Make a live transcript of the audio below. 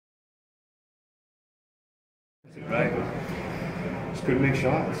Right. Just couldn't make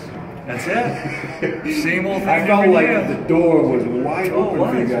shots. That's it. Same old thing. I felt like the door was wide open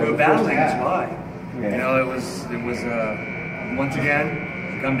for you guys. We were battling. That's why. Yeah. You know, it was once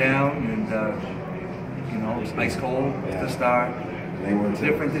again come down and you know, it was ice cold to start. They were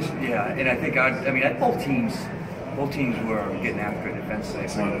different. And I think both teams were getting after it defensively.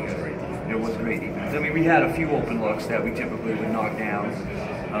 It was great defense. I mean, we had a few open looks that we typically would knock down,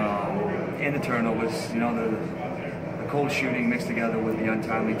 and the turnovers. You know, the cold shooting mixed together with the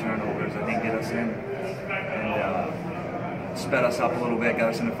untimely turnovers, I think, get us in and sped us up a little bit, got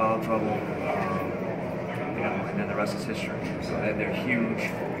us into foul trouble. And then the rest is history. So they're huge.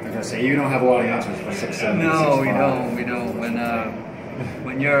 I was gonna say, you don't have a lot of answers for 6'7". No, we don't.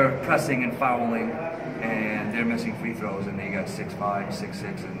 When you're pressing and fouling, and they're missing free throws, and they got 6'5",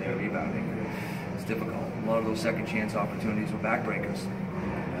 6'6", and they're rebounding, it's difficult. A lot of those second chance opportunities were backbreakers.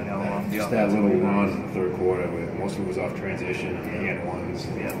 You know, just that little run in the third quarter, where most of it was off transition and hand ones.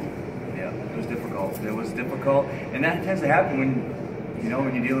 Yeah, it was difficult. It was difficult, and that tends to happen when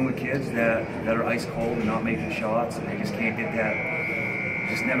you're dealing with kids that are ice cold and not making shots, and they just can't get that.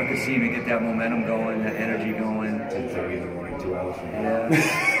 Just never could seem to get that momentum going, that energy going. 10:30 in the morning, 2 hours from now.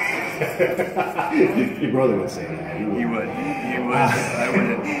 Yeah. Your brother would say that. He would. I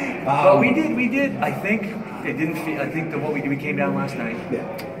wouldn't. But we did. I think it didn't feel. I think that what we did, we came down last night. Yeah.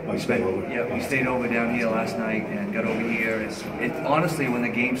 Oh, you stayed over. Yeah, we stayed over down here last night and got over here. It honestly, when the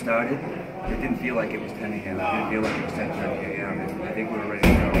game started, it didn't feel like it was 10 a.m. It didn't feel like it was 10:30 a.m. I think we were ready to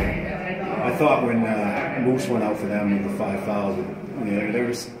go. I thought when Moose went out for them with the 5 fouls, there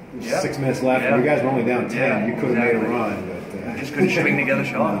was 6 minutes left. You guys were only down 10. You could have made a run, but just couldn't string together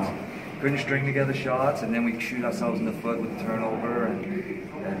shots. No. Couldn't string together shots, and then we shoot ourselves in the foot with the turnover, and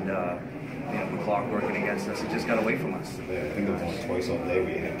the clock working against us. It just got away from us. Yeah, I think it was only twice all day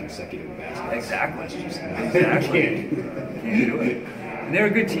we had consecutive baskets. Exactly. Can't do it. And they're a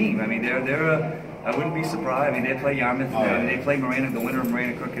good team. I mean, they're I wouldn't be surprised. I mean, they play Yarmouth. They play the winner of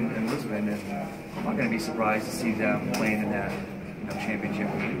Marina Cook and Lisbon, and I'm not going to be surprised to see them playing in that championship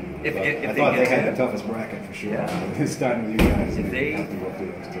game. If I thought they had the toughest bracket for sure. Yeah. Starting with you guys, if they have to go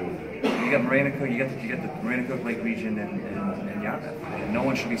through those two. You got Marina Cook. You got the Marina Cook Lake region and Yarmouth. And no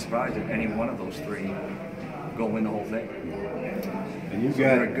one should be surprised if any one of those three go win the whole thing. And you've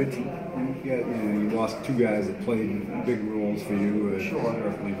got a good team. You lost 2 guys that played big roles for you, sure.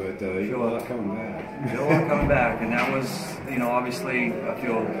 But you got a lot coming back. You got a lot coming back, and that was, obviously, I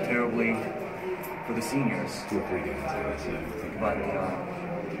feel terribly for the seniors. 2 or 3 guys, but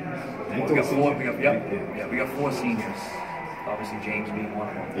we got 4 seniors. Obviously, James being one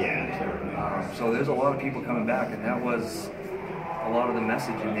of them. Yeah. So there's a lot of people coming back, and that was a lot of the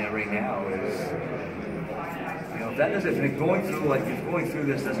message in there right now is, if going through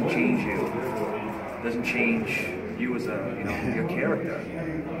this doesn't change you, doesn't change you as your character.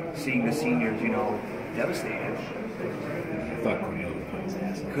 Seeing the seniors, devastated. I thought Cornelio put his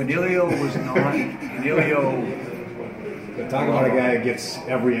ass on. Cornelio was not. Talk about a guy that gets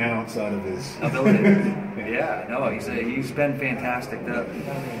every ounce out of his ability. Yeah, no, he's been fantastic.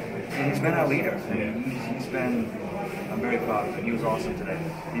 And he's been our leader. He's been. I'm very proud of him. He was awesome today.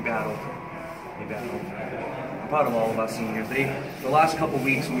 He battled. I'm proud of all of our seniors. The last couple of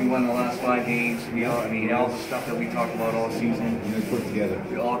weeks when we won the last 5 games, all the stuff that we talked about all season, put together.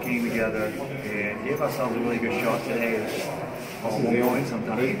 We all came together and gave ourselves a really good shot today.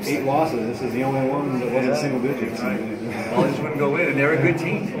 Sometimes 8 losses. This is the only one that wasn't single digits. Right. Well, just wouldn't go in, and they're a good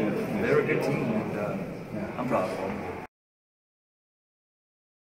team. They're a good team, and I'm proud of them.